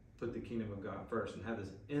put the kingdom of God first and have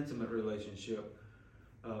this intimate relationship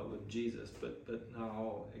with Jesus, but not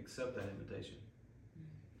all accept that invitation.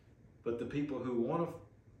 But the people who want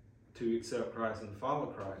to accept Christ and follow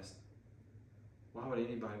Christ, why would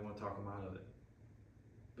anybody want to talk them out of it?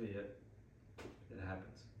 But yet, it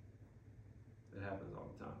happens. It happens all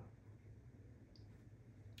the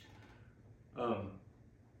time.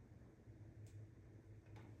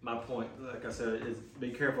 My point, like I said, is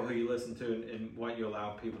be careful who you listen to and what you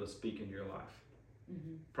allow people to speak into your life.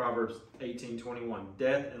 Proverbs 18:21,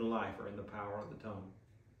 death and life are in the power of the tongue.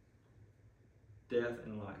 Death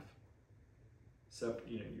and life. So,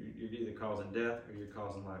 you're either causing death or you're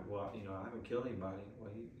causing life. Well, I haven't killed anybody. Well,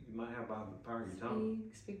 you might have by the power of your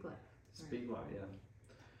tongue. Speak life. Speak life,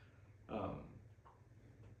 yeah.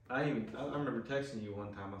 I remember texting you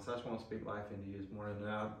one time. I said, I just want to speak life into you this morning. And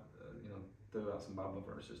I, threw out some Bible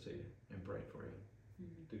verses to you and prayed for you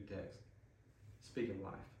through text. Speaking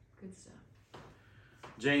life. Good stuff.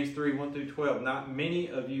 James 3:1-12. Not many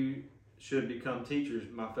of you should become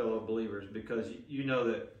teachers, my fellow believers, because you know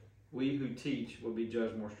that we who teach will be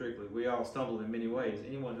judged more strictly. We all stumble in many ways.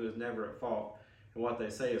 Anyone who is never at fault in what they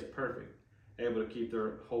say is perfect, able to keep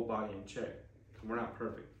their whole body in check. We're not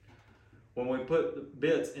perfect. When we put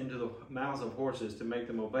bits into the mouths of horses to make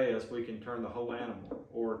them obey us, we can turn the whole animal.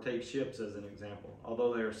 Or take ships as an example.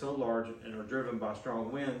 Although they are so large and are driven by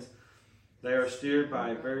strong winds, they are steered by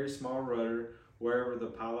a very small rudder wherever the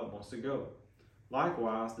pilot wants to go.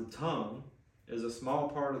 Likewise, the tongue is a small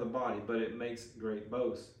part of the body, but it makes great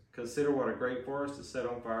boasts. Consider what a great forest is set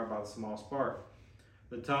on fire by the small spark.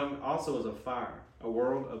 The tongue also is a fire, a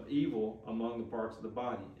world of evil among the parts of the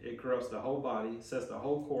body. It corrupts the whole body, sets the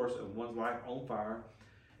whole course of one's life on fire,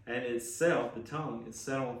 and itself, the tongue, is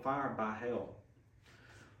set on fire by hell.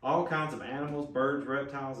 All kinds of animals, birds,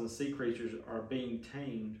 reptiles, and sea creatures are being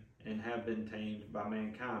tamed and have been tamed by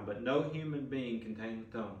mankind, but no human being can tame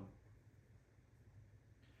the tongue.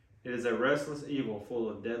 It is a restless evil full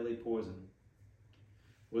of deadly poison.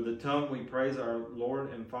 With the tongue we praise our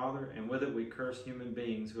Lord and Father, and with it we curse human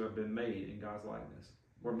beings who have been made in God's likeness.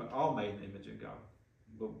 We're all made in the image of God.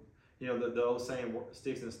 But the old saying,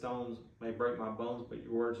 sticks and stones may break my bones, but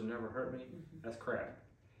your words will never hurt me. That's crap.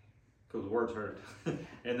 Because words hurt.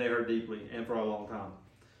 And they hurt deeply and for a long time.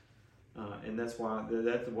 And that's why,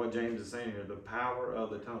 that's what James is saying here. The power of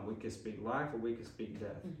the tongue. We can speak life or we can speak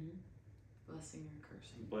death. Blessing or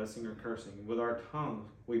cursing. Blessing or cursing. With our tongues,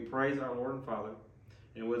 we praise our Lord and Father,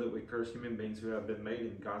 and with it we curse human beings who have been made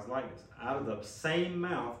in God's likeness. Out of the same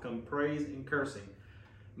mouth come praise and cursing.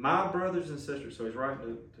 My brothers and sisters, so he's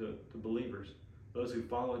writing to believers, those who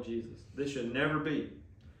follow Jesus. This should never be.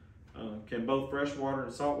 Can both fresh water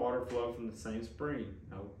and salt water flow from the same spring?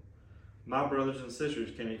 No. My brothers and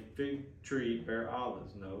sisters, can a fig tree bear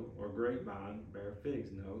olives? No. Or grapevine bear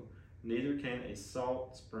figs? No. Neither can a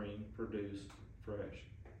salt spring produce fresh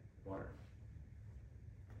water.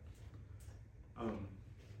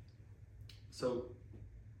 So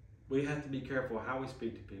we have to be careful how we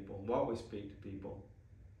speak to people, what we speak to people,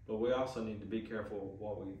 but we also need to be careful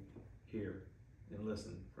what we hear and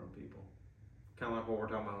listen from people. Kind of like what we're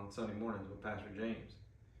talking about on Sunday mornings with Pastor James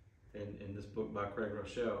in this book by Craig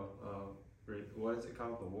Rochelle. What is it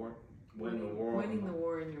called? Winning the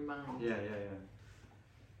War in Your Mind. Yeah.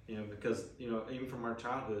 Because even from our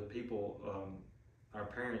childhood, people, our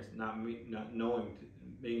parents, not knowing,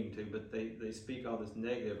 meaning to, but they speak all this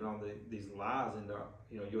negative and all these lies into,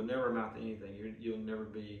 you'll never amount to anything. You'll never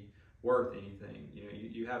be worth anything.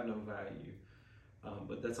 You have no value.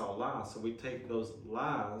 But that's all lies. So we take those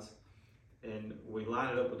lies and we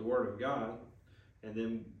line it up with the Word of God, and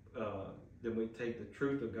then we take the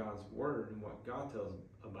truth of God's Word and what God tells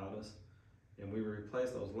about us, and we replace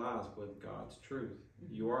those lies with God's truth.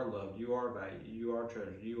 You are loved. You are valued. You are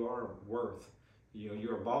treasured. You are worth.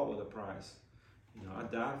 You are bought with a price. I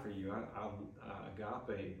died for you. I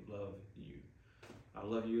agape love you. I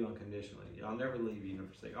love you unconditionally. I'll never leave you nor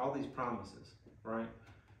forsake. All these promises, right?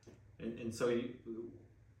 And so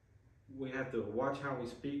we have to watch how we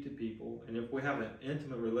speak to people. And if we have an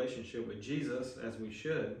intimate relationship with Jesus, as we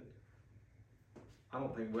should, I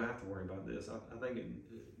don't think we'll have to worry about this. I think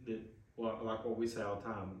that like what we say all the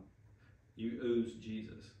time, you ooze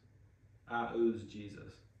Jesus. I ooze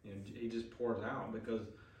Jesus. And he just pours out because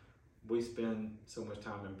we spend so much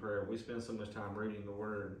time in prayer. We spend so much time reading the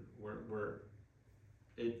Word. We're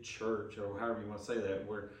at church, or however you want to say that.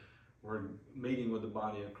 We're meeting with the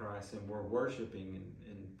body of Christ, and we're worshiping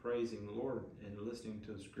and praising the Lord and listening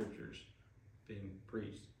to the Scriptures being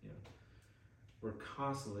preached. We're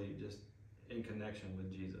constantly just in connection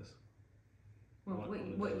with Jesus. Well,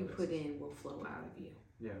 what you put in will flow out of you.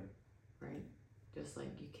 Yeah. Right. Just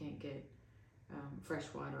like you can't get fresh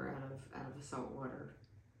water out of a saltwater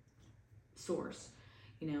source,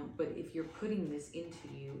 But if you're putting this into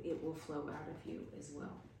you, it will flow out of you as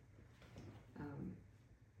well. I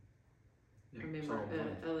remember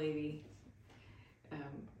a lady,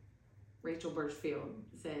 Rachel Birchfield,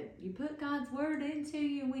 said, "You put God's word into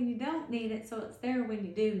you when you don't need it, so it's there when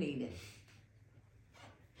you do need it."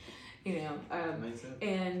 Makes sense.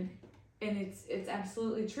 And it's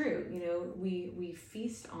absolutely true. We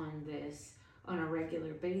feast on this on a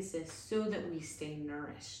regular basis so that we stay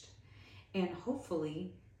nourished, and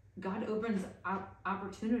hopefully God opens up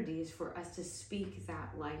opportunities for us to speak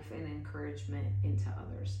that life and encouragement into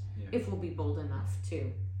others, if we'll be bold enough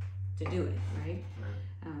to do it, right?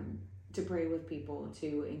 To pray with people,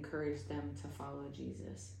 to encourage them to follow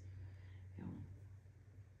Jesus.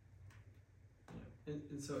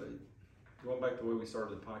 And so, going back to the way we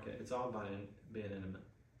started the podcast, it's all about being intimate.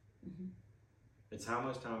 Mm-hmm. It's how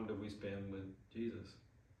much time do we spend with Jesus?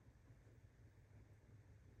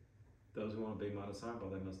 Those who want to be my disciple,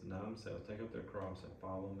 they must deny themselves, take up their cross, and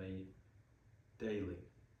follow me daily.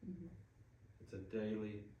 Mm-hmm. It's a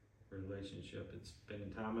daily relationship. It's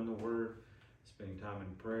spending time in the Word, spending time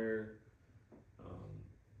in prayer,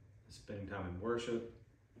 spending time in worship,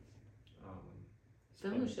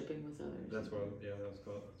 fellowshipping with others. That's what I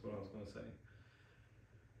was going to say.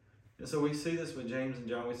 And so we see this with James and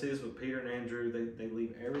John. We see this with Peter and Andrew. They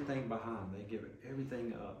leave everything behind. They give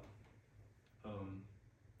everything up,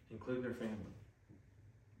 including their family.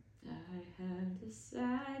 I have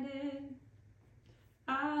decided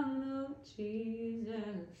I love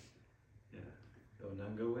Jesus. Yeah. Though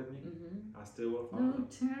none go with me, Mm-hmm. I still will follow. No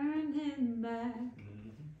turning back. Mm-hmm.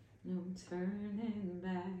 No turning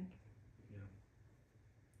back.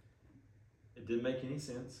 It didn't make any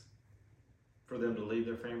sense for them to leave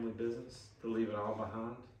their family business, to leave it all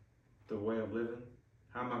behind, the way of living.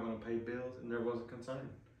 How am I going to pay bills? And there wasn't concern.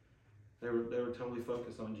 They were totally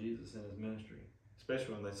focused on Jesus and his ministry,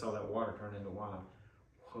 especially when they saw that water turn into wine.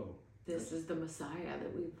 Whoa! This is the Messiah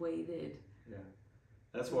that we've waited. Yeah,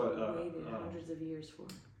 that's what waited hundreds of years for.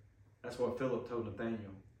 That's what Philip told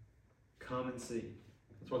Nathaniel. Come and see.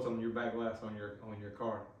 That's what's on your back glass on your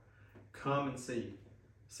car. Come and see.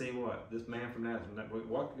 See what? This man from Nazareth.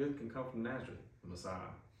 What good can come from Nazareth? The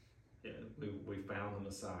Messiah. Yeah, we found the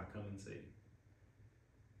Messiah. Come and see.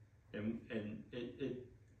 And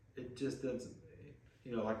it just doesn't,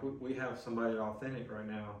 like we have somebody authentic right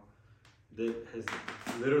now that has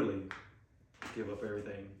literally give up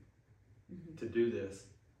everything to do this.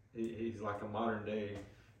 He's like a modern day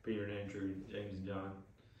Peter and Andrew, James and John.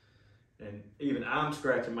 And even I'm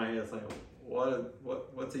scratching my head saying,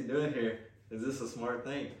 what's he doing here? Is this a smart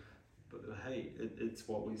thing? But hey, it's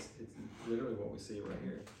literally what we see right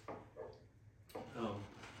here.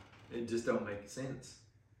 It just don't make sense.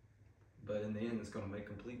 But in the end, it's going to make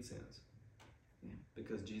complete sense. Yeah.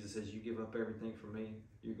 Because Jesus says, you give up everything for me,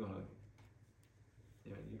 you're going to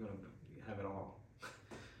have it all.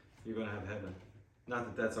 You're going to have heaven.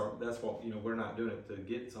 Not that that's what, we're not doing it to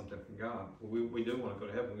get something from God. We do want to go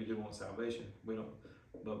to heaven. We do want salvation.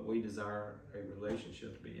 But we desire a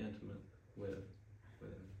relationship to be intimate with him.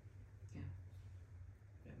 Yeah.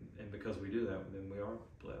 And because we do that, then we are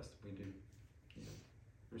blessed. We do,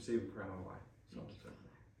 receive a crown of life.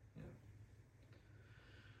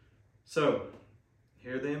 So,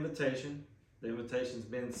 hear the invitation. The invitation's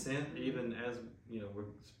been sent, even as we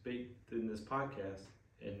speak in this podcast,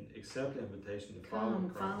 and accept the invitation to follow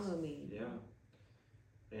Christ. Follow me. Yeah,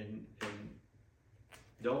 and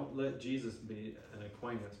don't let Jesus be an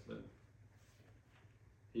acquaintance, but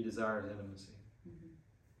he desires intimacy.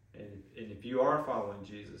 Mm-hmm. And if you are following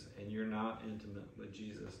Jesus and you're not intimate with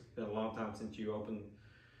Jesus, it's been a long time since you opened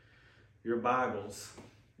your Bibles,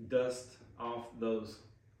 dust off those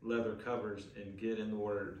leather covers and get in the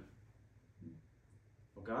Word.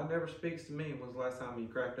 Well, God never speaks to me. When's the last time you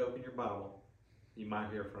cracked open your Bible? You might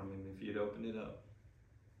hear from him if you'd open it up.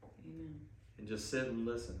 Amen. And just sit and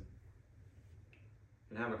listen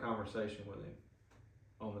and have a conversation with him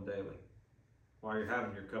on the daily while you're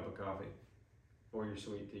having your cup of coffee or your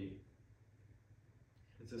sweet tea.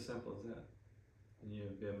 It's as simple as that. And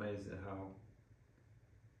you'd be amazed at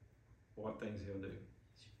what things He'll do.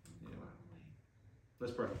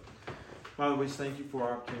 Let's pray. Father, we just thank you for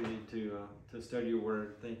our opportunity to study your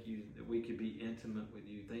word. Thank you that we could be intimate with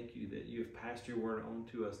you. Thank you that you have passed your word on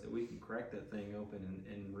to us, that we can crack that thing open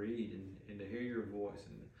and read and to hear your voice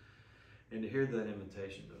and to hear that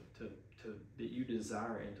invitation that you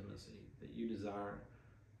desire intimacy, that you desire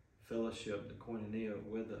fellowship, the koinonia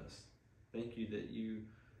with us. Thank you that you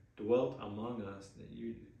dwelt among us, that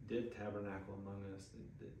you did tabernacle among us,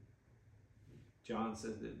 that John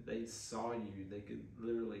says that they saw you. They could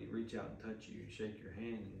literally reach out and touch you, shake your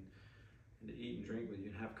hand, and to eat and drink with you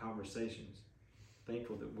and have conversations.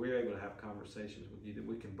 Thankful that we're able to have conversations with you, that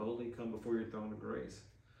we can boldly come before your throne of grace,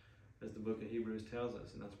 as the book of Hebrews tells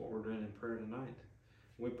us. And that's what we're doing in prayer tonight.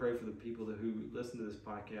 We pray for the people who listen to this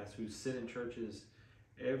podcast, who sit in churches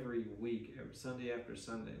every week, every Sunday after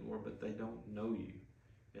Sunday, Lord, but they don't know you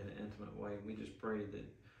in an intimate way. And we just pray that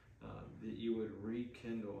you would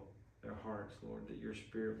rekindle their hearts, Lord, that your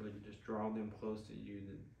Spirit would just draw them close to you,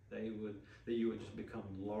 that you would just become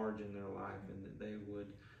large in their life, and that they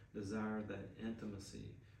would desire that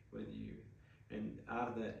intimacy with you. And out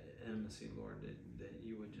of that intimacy, Lord, that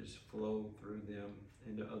you would just flow through them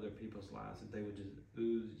into other people's lives, that they would just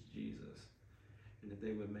ooze Jesus, and that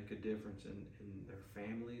they would make a difference in their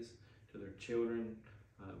families, to their children,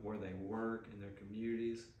 where they work, in their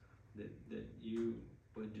communities, that you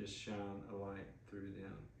would just shine a light through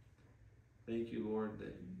them. Thank you, Lord,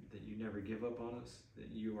 that you never give up on us, that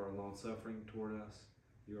you are long-suffering toward us,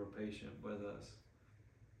 you are patient with us.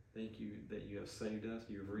 Thank you that you have saved us,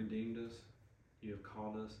 you have redeemed us, you have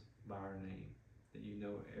called us by our name, that you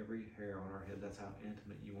know every hair on our head. That's how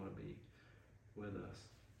intimate you want to be with us.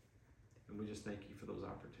 And we just thank you for those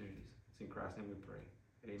opportunities. It's in Christ's name we pray.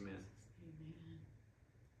 Amen. Amen.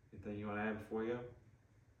 Anything you want to add before you go?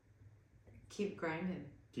 Keep grinding.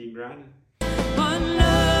 Keep grinding. Love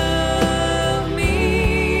me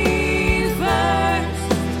first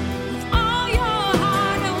with all your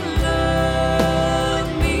heart. Don't love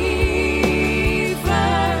me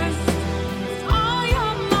first with all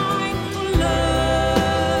your mind. Don't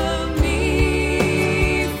love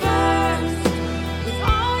me first with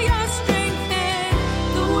all your strength, and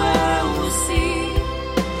the world will see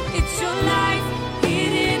it's your life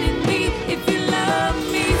hidden in me if you love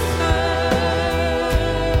me first.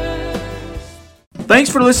 Thanks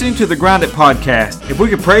for listening to the Grind It Podcast. If we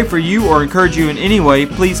could pray for you or encourage you in any way,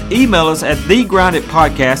 please email us at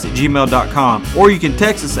thegrinditpodcast@gmail.com, or you can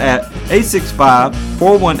text us at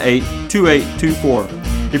 865-418-2824.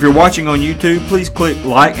 If you're watching on YouTube, please click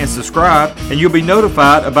like and subscribe, and you'll be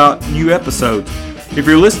notified about new episodes. If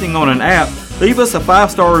you're listening on an app, leave us a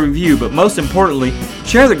 5-star review, but most importantly,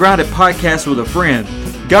 share the Grind It Podcast with a friend.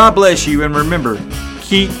 God bless you, and remember,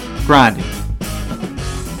 keep grinding.